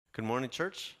Good morning,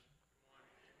 church.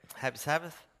 Happy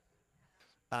Sabbath.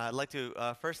 I'd like to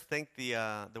first thank the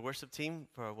worship team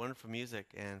for wonderful music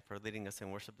and for leading us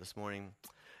in worship this morning.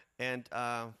 And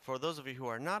for those of you who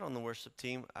are not on the worship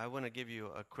team, I want to give you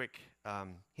a quick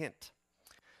hint.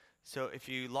 So if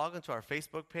you log into our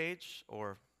Facebook page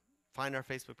or find our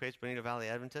Facebook page, Bonita Valley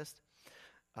Adventist,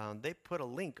 they put a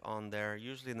link on there,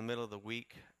 usually in the middle of the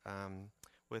week,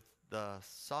 with the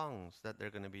songs that they're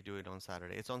going to be doing on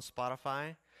Saturday. It's on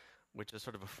Spotify, which is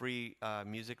sort of a free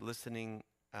music listening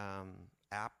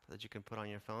app that you can put on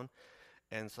your phone.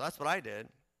 And so that's what I did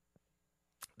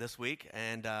this week.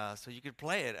 And so you could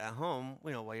play it at home,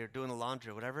 while you're doing the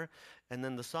laundry or whatever. And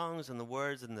then the songs and the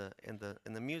words and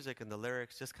the music and the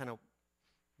lyrics just kind of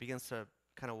begins to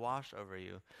kind of wash over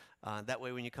you. That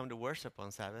way, when you come to worship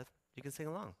on Sabbath, you can sing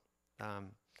along.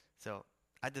 So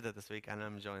I did that this week, and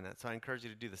I'm enjoying that. So I encourage you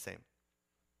to do the same.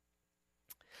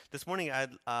 This morning, I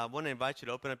want to invite you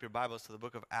to open up your Bibles to the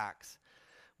book of Acts.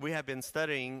 We have been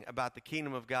studying about the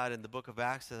kingdom of God in the book of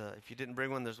Acts. If you didn't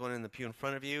bring one, there's one in the pew in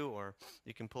front of you, or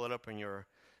you can pull it up on your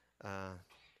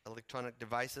electronic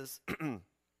devices.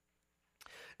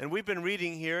 And we've been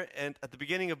reading here at the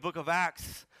beginning of the book of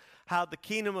Acts how the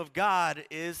kingdom of God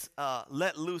is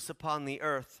let loose upon the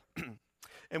earth.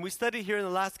 And we studied here in the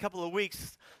last couple of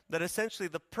weeks that essentially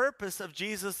the purpose of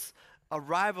Jesus'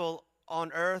 arrival on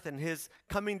earth and his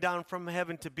coming down from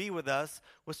heaven to be with us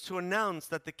was to announce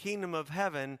that the kingdom of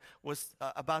heaven was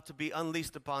about to be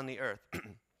unleashed upon the earth.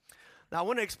 Now, I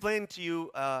want to explain to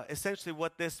you essentially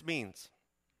what this means.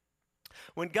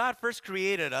 When God first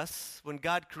created us, when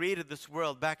God created this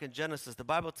world back in Genesis, the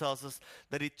Bible tells us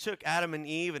that he took Adam and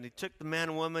Eve and he took the man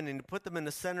and woman and he put them in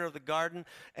the center of the garden,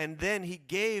 and then he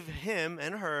gave him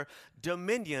and her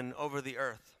dominion over the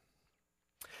earth.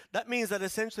 That means that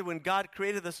essentially when God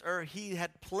created this earth, he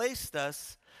had placed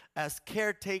us as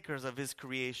caretakers of his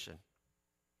creation.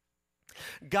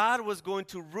 God was going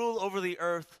to rule over the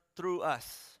earth through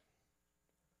us.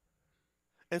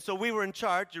 And so we were in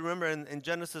charge. You remember in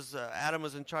Genesis, Adam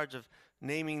was in charge of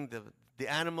naming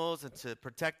the animals and to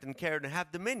protect and care and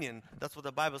have dominion. That's what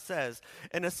the Bible says.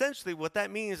 And essentially what that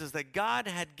means is that God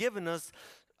had given us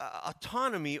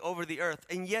autonomy over the earth,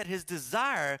 and yet his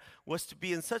desire was to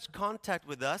be in such contact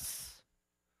with us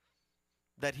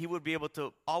that he would be able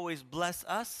to always bless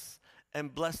us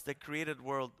and bless the created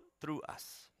world through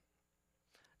us.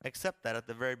 Except that at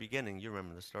the very beginning, you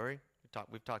remember the story.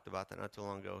 We've talked about that not too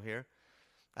long ago here.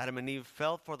 Adam and Eve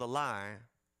fell for the lie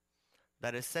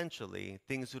that essentially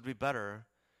things would be better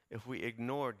if we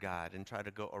ignored God and tried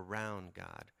to go around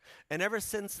God. And ever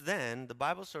since then, the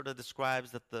Bible sort of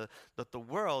describes that the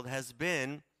world has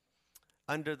been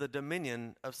under the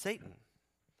dominion of Satan.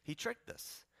 He tricked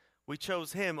us. We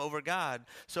chose him over God.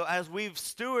 So as we've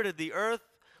stewarded the earth,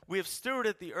 we have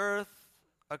stewarded the earth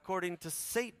according to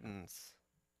Satan's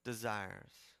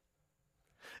desires.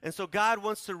 And so God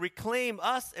wants to reclaim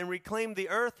us and reclaim the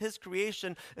earth, his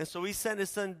creation. And so he sent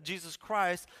his son, Jesus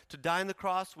Christ, to die on the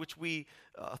cross, which we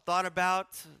thought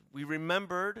about, we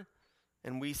remembered,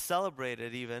 and we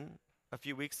celebrated even a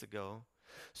few weeks ago,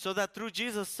 so that through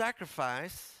Jesus'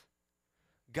 sacrifice,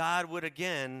 God would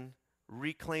again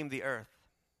reclaim the earth.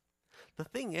 The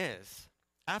thing is,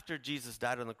 after Jesus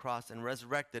died on the cross and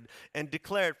resurrected and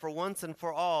declared for once and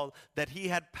for all that he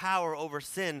had power over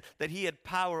sin, that he had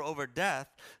power over death,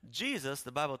 Jesus,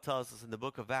 the Bible tells us in the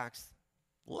book of Acts,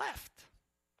 left.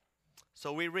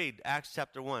 So we read Acts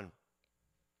chapter 1.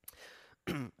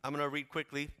 I'm going to read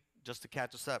quickly just to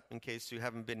catch us up in case you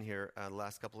haven't been here the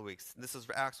last couple of weeks. This is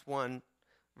Acts 1,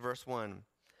 verse 1.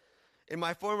 In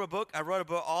my former book, I wrote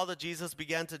about all that Jesus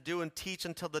began to do and teach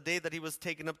until the day that he was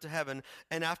taken up to heaven.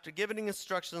 And after giving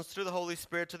instructions through the Holy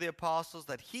Spirit to the apostles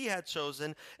that he had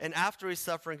chosen, and after his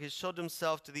suffering, he showed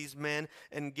himself to these men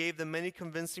and gave them many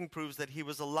convincing proofs that he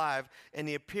was alive. And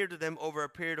he appeared to them over a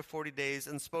period of 40 days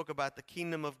and spoke about the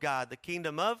kingdom of God. The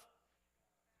kingdom of?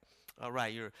 All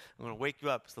right, I'm going to wake you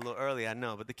up. It's a little early, I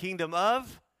know. But the kingdom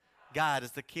of? God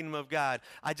is the kingdom of God.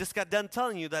 I just got done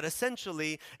telling you that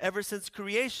essentially, ever since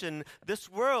creation, this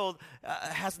world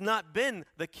has not been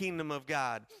the kingdom of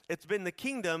God. It's been the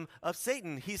kingdom of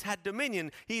Satan. He's had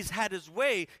dominion. He's had his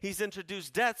way. He's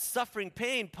introduced death, suffering,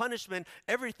 pain, punishment,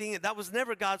 everything. That was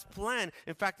never God's plan.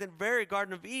 In fact, in the very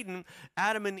Garden of Eden,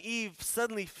 Adam and Eve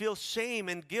suddenly feel shame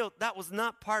and guilt. That was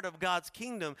not part of God's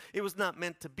kingdom. It was not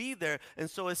meant to be there. And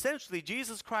so essentially,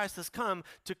 Jesus Christ has come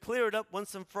to clear it up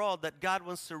once and for all that God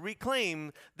wants to reclaim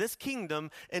reclaim this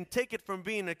kingdom and take it from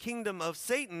being a kingdom of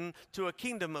Satan to a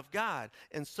kingdom of God.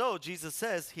 And so Jesus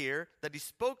says here that he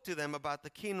spoke to them about the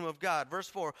kingdom of God. Verse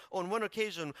 4, on one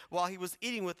occasion, while he was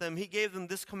eating with them, he gave them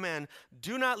this command: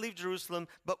 do not leave Jerusalem,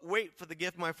 but wait for the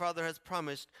gift my Father has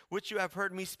promised, which you have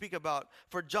heard me speak about.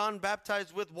 For John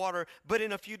baptized with water, but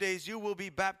in a few days you will be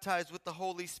baptized with the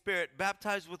Holy Spirit.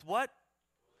 Baptized with what?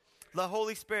 The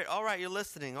Holy Spirit. All right, you're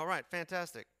listening. All right,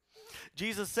 fantastic.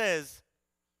 Jesus says,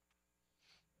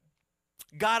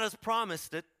 God has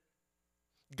promised it.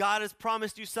 God has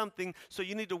promised you something, so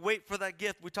you need to wait for that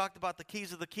gift. We talked about the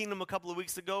keys of the kingdom a couple of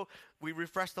weeks ago. We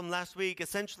refreshed them last week.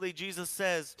 Essentially, Jesus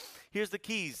says, here's the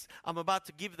keys. I'm about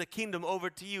to give the kingdom over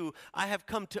to you. I have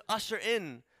come to usher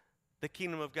in the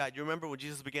kingdom of God. You remember when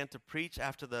Jesus began to preach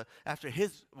after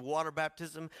his water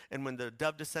baptism, and when the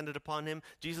dove descended upon him,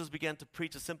 Jesus began to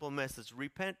preach a simple message: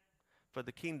 repent, for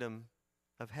the kingdom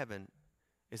of heaven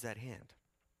is at hand.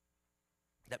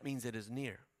 That means it is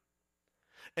near.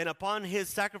 And upon his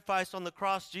sacrifice on the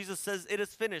cross, Jesus says, it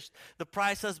is finished. The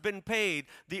price has been paid.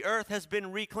 The earth has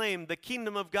been reclaimed. The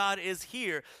kingdom of God is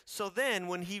here. So then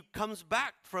when he comes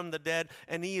back from the dead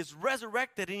and he is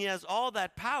resurrected and he has all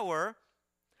that power,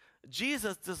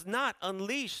 Jesus does not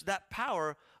unleash that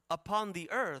power upon the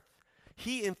earth.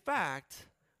 He, in fact,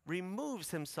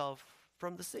 removes himself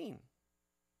from the scene.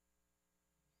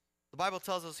 The Bible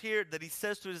tells us here that he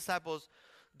says to his disciples,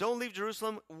 don't leave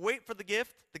Jerusalem, wait for the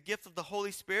gift of the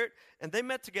Holy Spirit. And they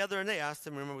met together and they asked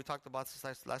him, remember we talked about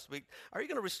this last week, are you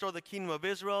going to restore the kingdom of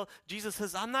Israel? Jesus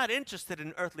says, I'm not interested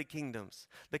in earthly kingdoms.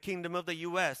 The kingdom of the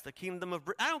U.S., the kingdom of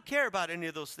Britain. I don't care about any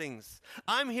of those things.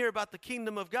 I'm here about the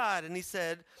kingdom of God. And he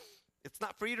said, it's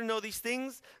not for you to know these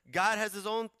things. God has his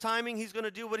own timing. He's going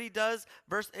to do what he does.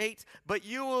 Verse 8, but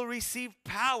you will receive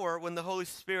power when the Holy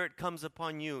Spirit comes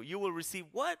upon you. You will receive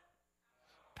what?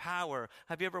 Power.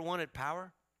 Have you ever wanted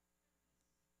power?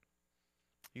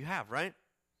 You have, right?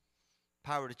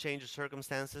 Power to change your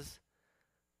circumstances.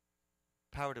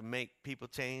 Power to make people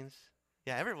change.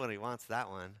 Yeah, everybody wants that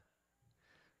one.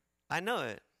 I know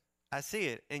it. I see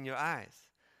it in your eyes.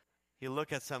 You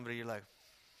look at somebody, you're like,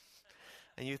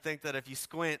 and you think that if you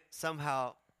squint,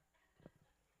 somehow,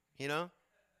 you know?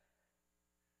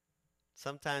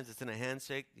 Sometimes it's in a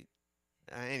handshake.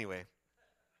 Anyway.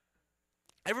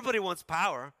 Everybody wants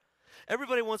power.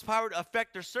 Everybody wants power to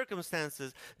affect their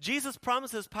circumstances. Jesus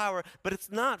promises power, but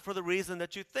it's not for the reason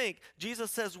that you think.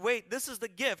 Jesus says, wait, this is the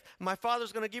gift. My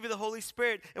Father's going to give you the Holy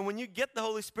Spirit, and when you get the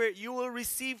Holy Spirit, you will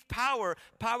receive power.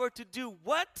 Power to do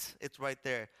what? It's right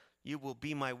there. You will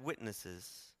be my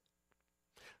witnesses.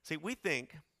 See,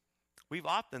 we've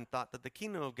often thought that the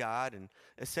kingdom of God and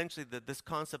essentially this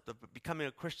concept of becoming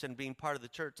a Christian, being part of the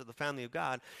church, of the family of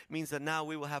God, means that now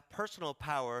we will have personal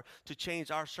power to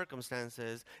change our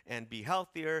circumstances and be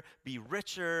healthier, be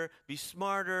richer, be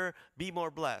smarter, be more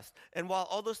blessed. And while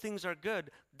all those things are good,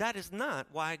 that is not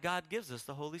why God gives us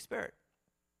the Holy Spirit.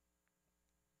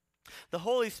 The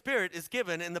Holy Spirit is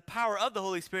given, and the power of the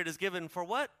Holy Spirit is given for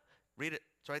what? Read it.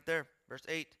 It's right there. Verse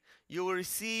 8. You will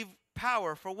receive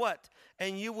power for what?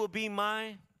 And you will be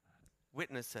my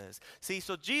witnesses. See,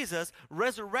 so Jesus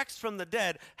resurrects from the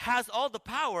dead, has all the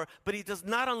power, but he does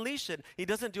not unleash it. He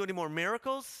doesn't do any more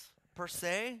miracles, per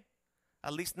se,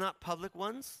 at least not public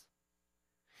ones.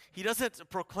 He doesn't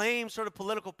proclaim sort of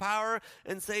political power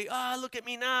and say, look at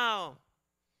me now.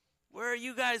 Where are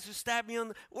you guys who stabbed me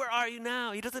where are you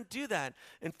now? He doesn't do that.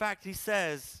 In fact, he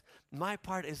says, my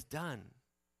part is done.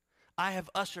 I have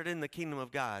ushered in the kingdom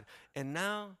of God. And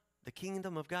now the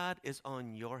kingdom of God is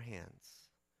on your hands.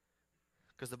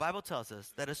 Because the Bible tells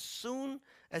us that as soon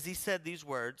as he said these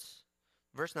words,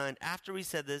 verse 9, after he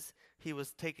said this, he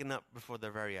was taken up before their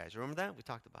very eyes. Remember that? We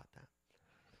talked about that.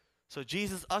 So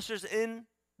Jesus ushers in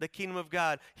the kingdom of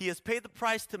God. He has paid the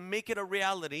price to make it a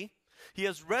reality. He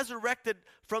has resurrected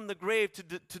from the grave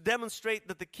to demonstrate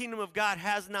that the kingdom of God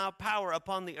has now power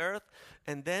upon the earth.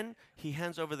 And then he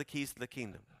hands over the keys to the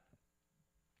kingdom.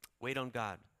 Wait on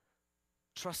God.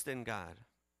 Trust in God.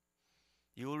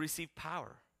 You will receive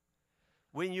power.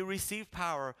 When you receive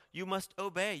power, you must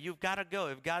obey. You've got to go.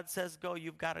 If God says go,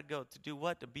 you've got to go. To do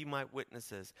what? To be my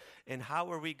witnesses. And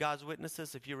how are we God's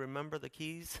witnesses? If you remember the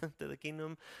keys to the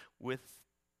kingdom with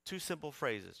two simple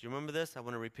phrases. You remember this? I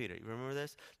want to repeat it. You remember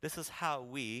this? This is how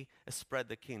we spread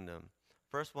the kingdom.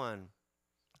 First one,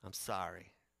 I'm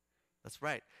sorry. That's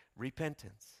right.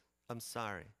 Repentance. I'm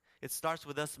sorry. It starts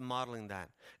with us modeling that.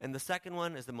 And the second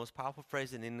one is the most powerful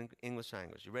phrase in English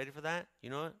language. You ready for that?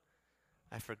 You know it?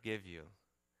 I forgive you.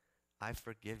 I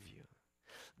forgive you.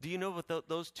 Do you know with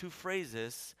those two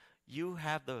phrases, you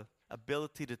have the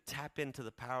ability to tap into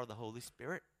the power of the Holy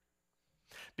Spirit?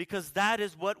 because that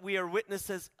is what we are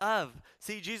witnesses of.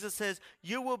 See, Jesus says,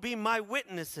 you will be my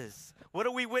witnesses. What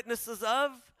are we witnesses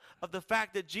of? Of the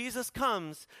fact that Jesus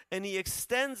comes and he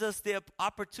extends us the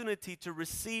opportunity to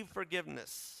receive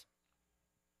forgiveness.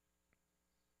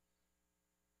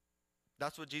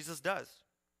 That's what Jesus does.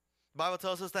 The Bible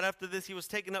tells us that after this, he was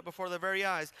taken up before their very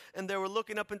eyes, and they were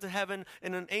looking up into heaven,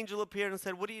 and an angel appeared and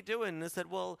said, what are you doing? And they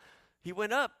said, well, he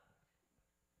went up.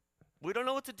 We don't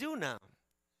know what to do now.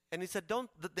 And he said,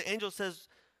 the angel says,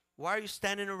 why are you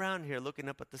standing around here looking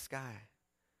up at the sky?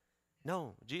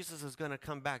 No, Jesus is going to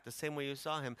come back the same way you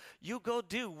saw him. You go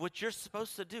do what you're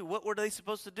supposed to do. What were they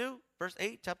supposed to do? Verse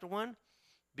 8, chapter 1,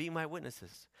 be my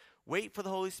witnesses. Wait for the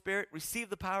Holy Spirit, receive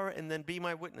the power, and then be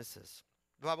my witnesses.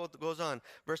 The Bible goes on,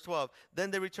 verse 12.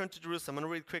 Then they returned to Jerusalem. I'm going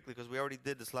to read quickly because we already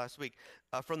did this last week.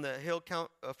 From the hill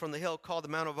called the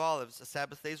Mount of Olives, a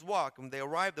Sabbath day's walk. When they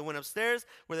arrived, they went upstairs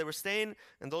where they were staying,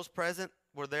 and those present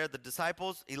were there, the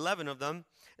disciples, 11 of them.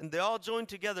 And they all joined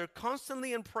together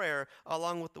constantly in prayer,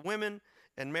 along with the women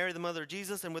and Mary, the mother of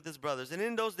Jesus, and with his brothers. And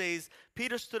in those days,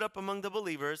 Peter stood up among the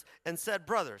believers and said,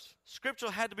 brothers,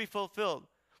 Scripture had to be fulfilled.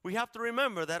 We have to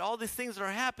remember that all these things that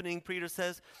are happening, Peter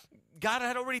says, God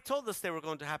had already told us they were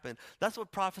going to happen. That's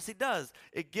what prophecy does.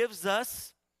 It gives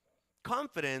us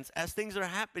confidence as things are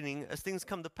happening, as things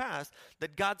come to pass,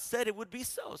 that God said it would be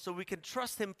so we can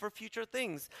trust him for future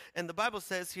things. And the Bible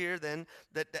says here then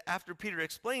that after Peter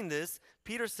explained this,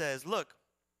 Peter says, look,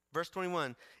 verse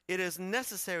 21, it is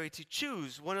necessary to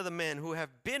choose one of the men who have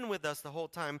been with us the whole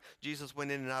time Jesus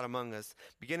went in and out among us,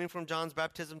 beginning from John's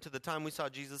baptism to the time we saw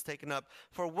Jesus taken up.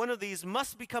 For one of these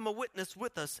must become a witness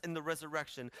with us in the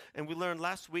resurrection. And we learned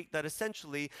last week that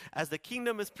essentially, as the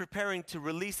kingdom is preparing to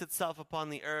release itself upon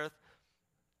the earth,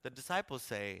 the disciples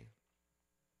say,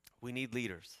 we need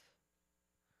leaders.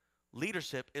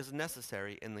 Leadership is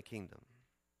necessary in the kingdom.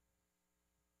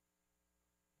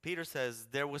 Peter says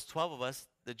there was 12 of us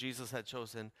that Jesus had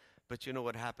chosen, but you know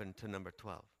what happened to number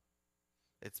 12?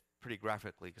 It's pretty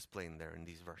graphically explained there in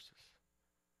these verses.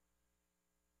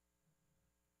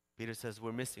 Peter says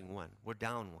we're missing one. We're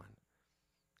down one.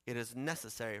 It is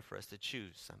necessary for us to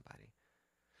choose somebody.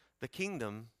 The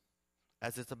kingdom,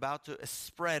 as it's about to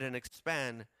spread and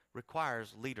expand,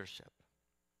 requires leadership.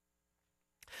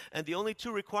 And the only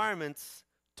two requirements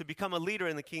to become a leader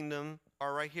in the kingdom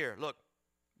are right here. Look,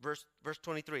 verse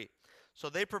 23. So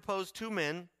they proposed two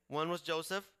men. One was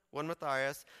Joseph, one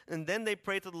Matthias. And then they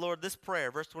prayed to the Lord this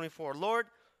prayer. Verse 24. Lord,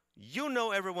 you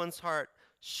know everyone's heart.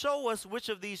 Show us which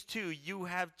of these two you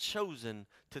have chosen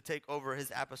to take over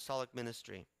his apostolic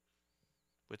ministry.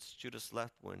 Which Judas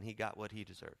left when he got what he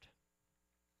deserved.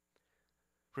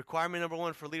 Requirement number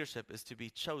one for leadership is to be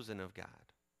chosen of God.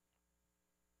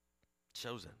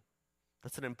 Chosen.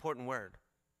 That's an important word.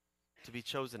 To be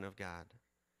chosen of God.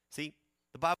 See,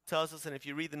 the Bible tells us, and if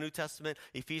you read the New Testament,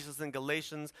 Ephesians and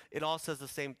Galatians, it all says the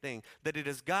same thing. That it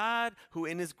is God who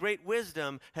in his great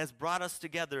wisdom has brought us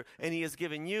together. And he has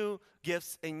given you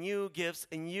gifts and you gifts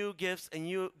and you gifts and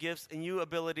you gifts and you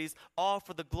abilities, all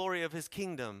for the glory of his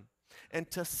kingdom.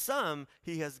 And to some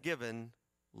he has given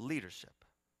leadership.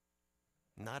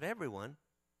 Not everyone.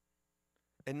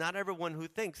 And not everyone who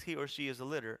thinks he or she is a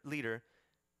leader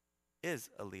is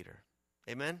a leader.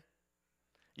 Amen?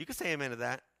 You can say amen to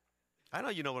that. I know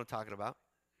you know what I'm talking about.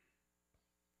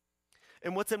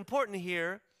 And what's important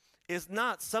here is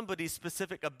not somebody's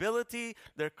specific ability,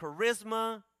 their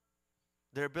charisma,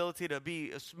 their ability to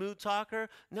be a smooth talker.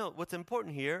 No, what's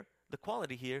important here, the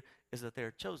quality here, is that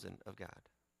they're chosen of God.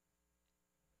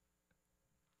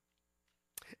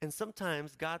 And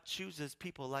sometimes God chooses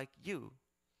people like you.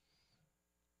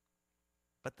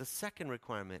 But the second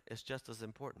requirement is just as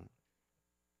important.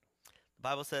 The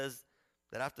Bible says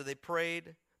that after they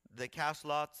prayed, they cast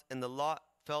lots, and the lot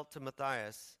fell to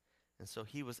Matthias, and so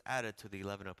he was added to the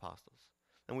 11 apostles.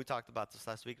 And we talked about this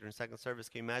last week during second service.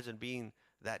 Can you imagine being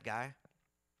that guy?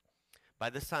 By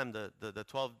this time, the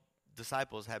 12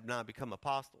 disciples have now become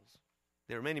apostles.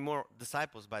 There were many more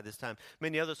disciples by this time,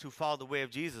 many others who followed the way of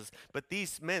Jesus. But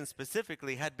these men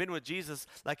specifically had been with Jesus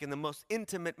like in the most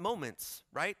intimate moments,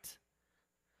 right?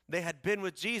 They had been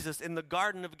with Jesus in the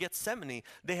Garden of Gethsemane.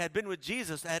 They had been with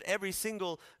Jesus at every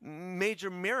single major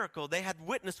miracle. They had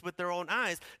witnessed with their own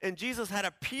eyes. And Jesus had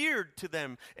appeared to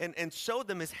them and showed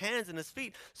them his hands and his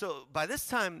feet. So by this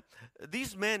time,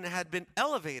 these men had been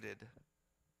elevated.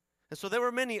 And so there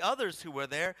were many others who were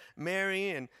there,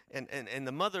 Mary and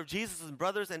the mother of Jesus and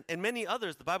brothers and many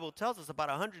others. The Bible tells us about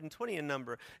 120 in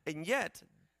number. And yet,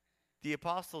 the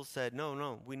apostles said,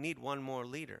 no, we need one more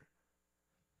leader.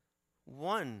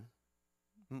 One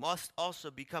must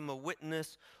also become a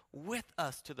witness with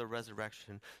us to the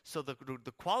resurrection. So the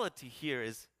quality here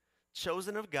is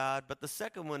chosen of God, but the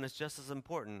second one is just as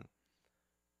important,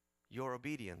 your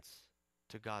obedience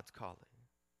to God's calling.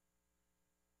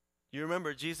 You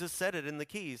remember Jesus said it in the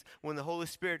keys. When the Holy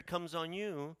Spirit comes on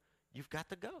you, you've got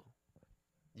to go.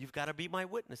 You've got to be my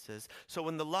witnesses. So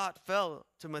when the lot fell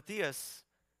to Matthias,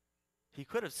 he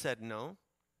could have said no.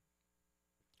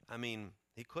 I mean,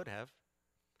 he could have.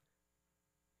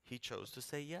 He chose to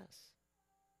say yes.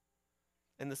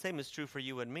 And the same is true for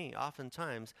you and me.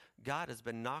 Oftentimes, God has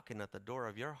been knocking at the door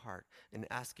of your heart and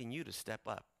asking you to step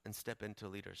up and step into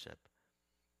leadership.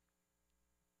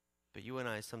 But you and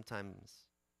I sometimes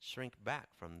shrink back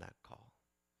from that call.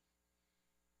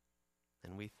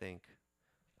 And we think,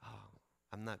 oh,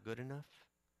 I'm not good enough,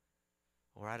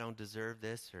 or I don't deserve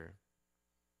this, or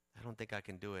I don't think I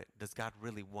can do it. Does God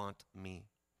really want me?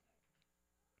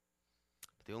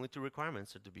 But the only two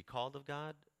requirements are to be called of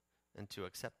God and to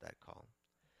accept that call.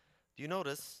 Do you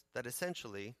notice that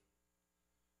essentially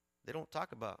they don't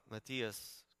talk about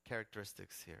Matthias'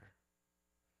 characteristics here?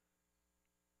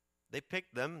 They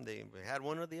picked them. They had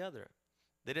one or the other.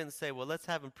 They didn't say, well, let's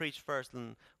have him preach first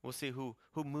and we'll see who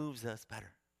moves us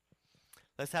better.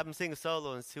 Let's have him sing a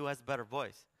solo and see who has the better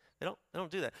voice. They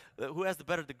don't do that. Who has the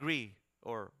better degree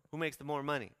or who makes the more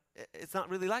money? It's not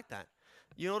really like that.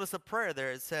 You notice a prayer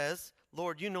there. It says,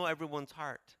 Lord, you know everyone's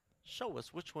heart. Show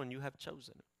us which one you have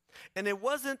chosen. And it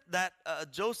wasn't that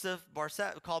Joseph,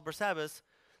 called Barsabbas,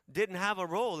 didn't have a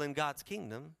role in God's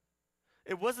kingdom.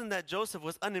 It wasn't that Joseph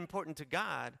was unimportant to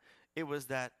God. It was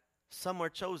that some were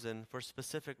chosen for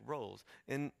specific roles.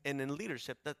 And in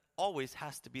leadership, that always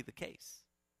has to be the case.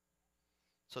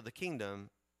 So the kingdom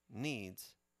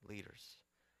needs leaders.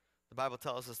 The Bible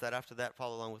tells us that after that,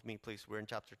 follow along with me, please. We're in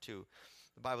chapter 2.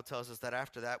 The Bible tells us that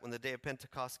after that, when the day of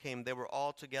Pentecost came, they were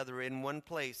all together in one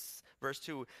place. Verse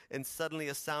 2, and suddenly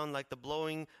a sound like the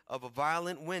blowing of a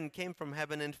violent wind came from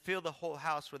heaven and filled the whole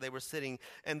house where they were sitting.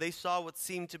 And they saw what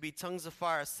seemed to be tongues of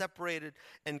fire separated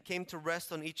and came to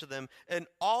rest on each of them. And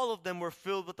all of them were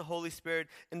filled with the Holy Spirit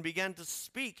and began to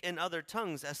speak in other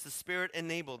tongues as the Spirit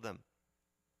enabled them.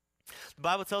 The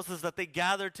Bible tells us that they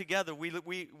gathered together.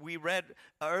 We read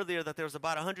earlier that there was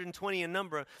about 120 in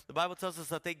number. The Bible tells us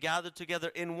that they gathered together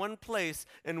in one place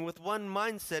and with one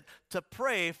mindset to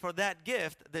pray for that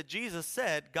gift that Jesus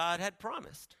said God had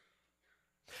promised.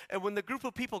 And when the group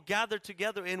of people gathered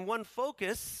together in one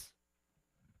focus,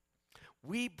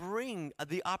 we bring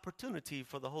the opportunity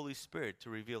for the Holy Spirit to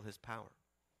reveal His power.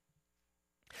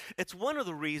 It's one of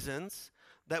the reasons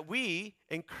that we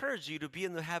encourage you to be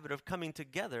in the habit of coming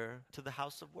together to the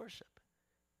house of worship.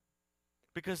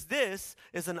 Because this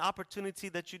is an opportunity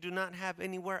that you do not have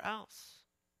anywhere else.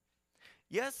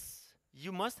 Yes,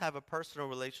 you must have a personal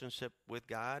relationship with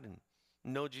God and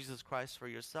know Jesus Christ for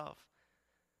yourself.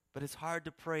 But it's hard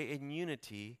to pray in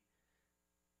unity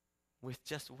with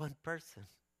just one person.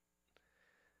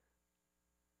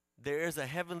 There is a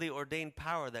heavenly ordained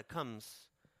power that comes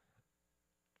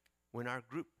when our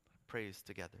group prays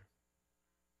together.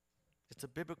 It's a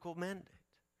biblical mandate.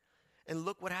 And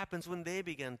look what happens when they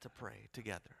begin to pray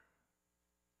together.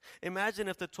 Imagine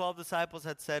if the 12 disciples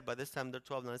had said, by this time they're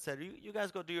 12 now, said, you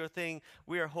guys go do your thing.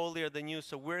 We are holier than you,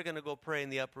 so we're going to go pray in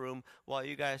the upper room while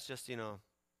you guys just,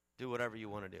 do whatever you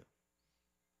want to do.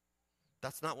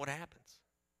 That's not what happens.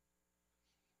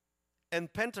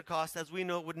 And Pentecost, as we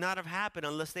know, would not have happened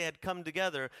unless they had come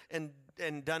together and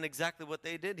done exactly what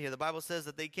they did here. The Bible says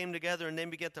that they came together and then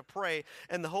began to pray,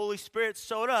 and the Holy Spirit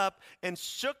showed up and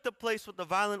shook the place with the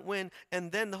violent wind, and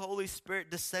then the Holy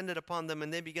Spirit descended upon them,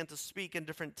 and they began to speak in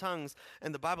different tongues.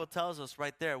 And the Bible tells us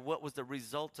right there what was the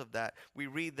result of that. We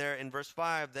read there in verse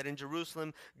 5 that in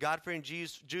Jerusalem, God-fearing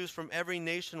Jews from every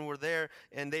nation were there,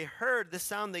 and they heard the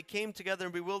sound. They came together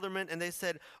in bewilderment, and they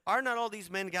said, "Are not all these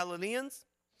men Galileans?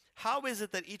 How is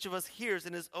it that each of us hears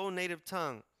in his own native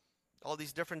tongue?" All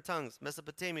these different tongues,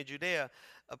 Mesopotamia, Judea,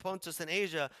 Pontus, and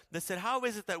Asia. They said, how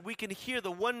is it that we can hear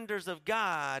the wonders of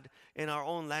God in our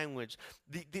own language?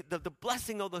 The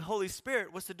blessing of the Holy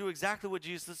Spirit was to do exactly what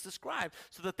Jesus described,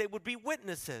 so that they would be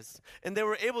witnesses. And they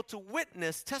were able to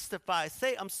witness, testify,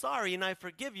 say, I'm sorry and I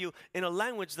forgive you, in a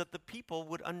language that the people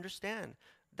would understand.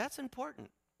 That's important.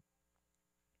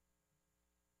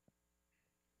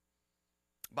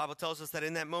 The Bible tells us that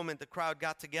in that moment the crowd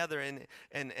got together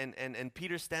and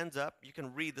Peter stands up. You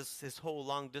can read his whole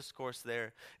long discourse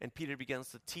there. And Peter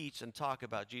begins to teach and talk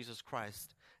about Jesus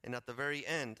Christ. And at the very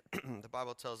end, the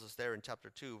Bible tells us there in chapter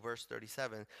 2, verse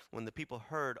 37, when the people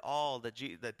heard all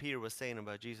that Peter was saying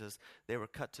about Jesus, they were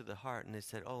cut to the heart. And they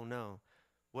said, oh no,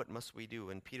 what must we do?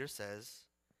 And Peter says,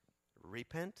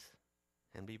 repent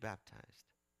and be baptized,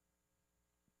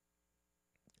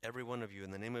 every one of you,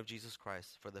 in the name of Jesus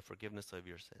Christ, for the forgiveness of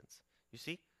your sins. You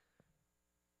see,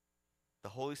 The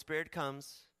Holy Spirit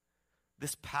comes.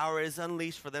 This power is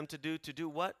unleashed for them to do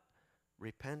what?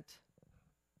 Repent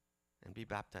and be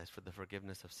baptized for the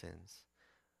forgiveness of sins.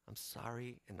 I'm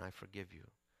sorry and I forgive you.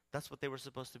 That's what they were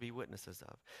supposed to be witnesses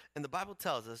of. And the Bible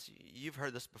tells us, you've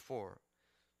heard this before,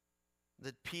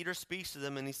 that Peter speaks to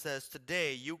them and he says,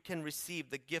 today you can receive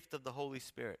the gift of the Holy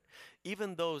Spirit.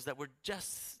 Even those that were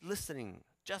just listening,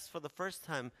 just for the first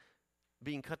time,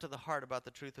 being cut to the heart about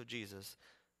the truth of Jesus,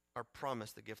 are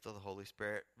promised the gift of the Holy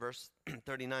Spirit. Verse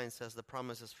 39 says, the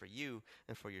promise is for you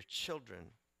and for your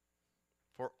children,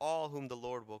 for all whom the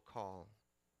Lord will call.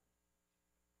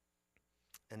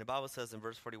 And the Bible says in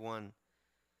verse 41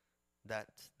 that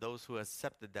those who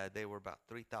accepted that, they were about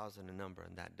 3,000 in number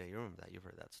in that day. You remember that? You've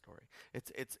heard that story.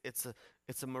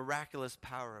 It's a miraculous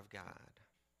power of God.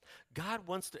 God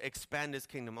wants to expand his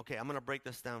kingdom. Okay, I'm going to break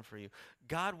this down for you.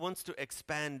 God wants to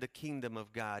expand the kingdom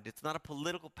of God. It's not a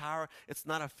political power. It's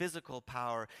not a physical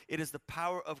power. It is the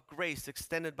power of grace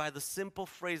extended by the simple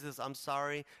phrases, I'm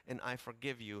sorry and I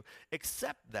forgive you.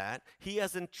 Except that he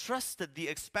has entrusted the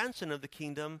expansion of the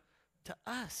kingdom to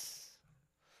us.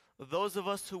 Those of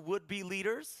us who would be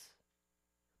leaders,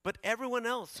 but everyone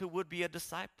else who would be a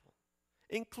disciple,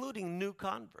 including new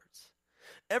converts.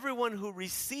 Everyone who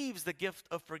receives the gift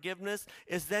of forgiveness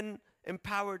is then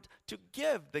empowered to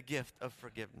give the gift of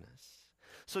forgiveness.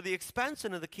 So the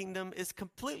expansion of the kingdom is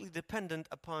completely dependent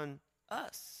upon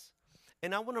us.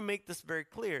 And I want to make this very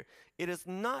clear. It is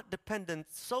not dependent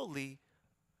solely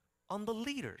on the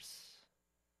leaders.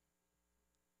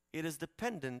 It is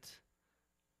dependent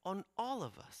on all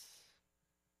of us.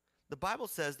 The Bible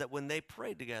says that when they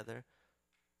prayed together,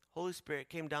 Holy Spirit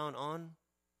came down on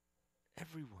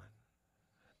everyone.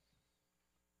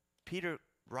 Peter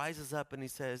rises up and he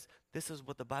says, this is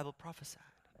what the Bible prophesied.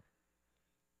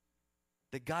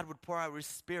 That God would pour out his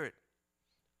Spirit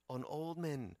on old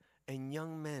men and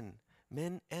young men,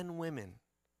 men and women.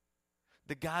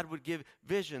 That God would give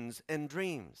visions and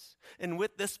dreams. And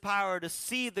with this power to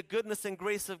see the goodness and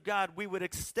grace of God, we would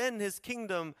extend his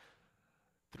kingdom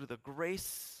through the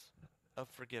grace of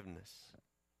forgiveness.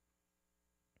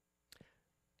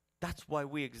 That's why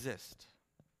we exist.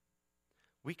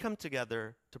 We come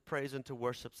together to praise and to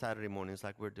worship Saturday mornings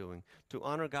like we're doing, to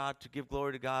honor God, to give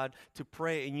glory to God, to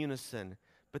pray in unison.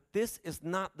 But this is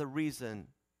not the reason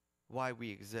why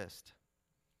we exist.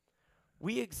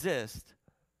 We exist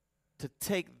to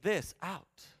take this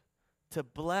out, to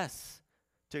bless,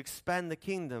 to expand the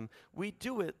kingdom. We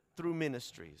do it through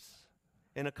ministries.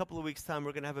 In a couple of weeks' time,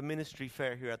 we're going to have a ministry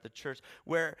fair here at the church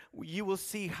where you will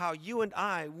see how you and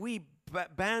I, we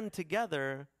band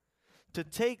together to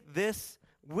take this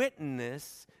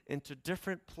witness into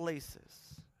different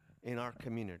places in our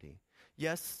community.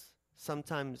 Yes,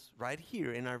 sometimes right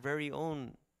here in our very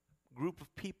own group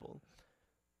of people,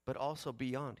 but also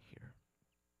beyond here.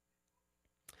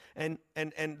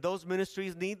 And those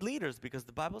ministries need leaders because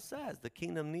the Bible says the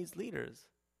kingdom needs leaders,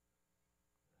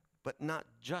 but not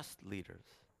just leaders.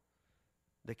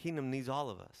 The kingdom needs all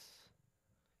of us.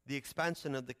 The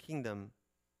expansion of the kingdom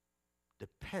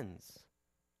depends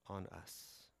on us.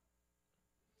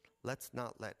 Let's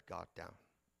not let God down.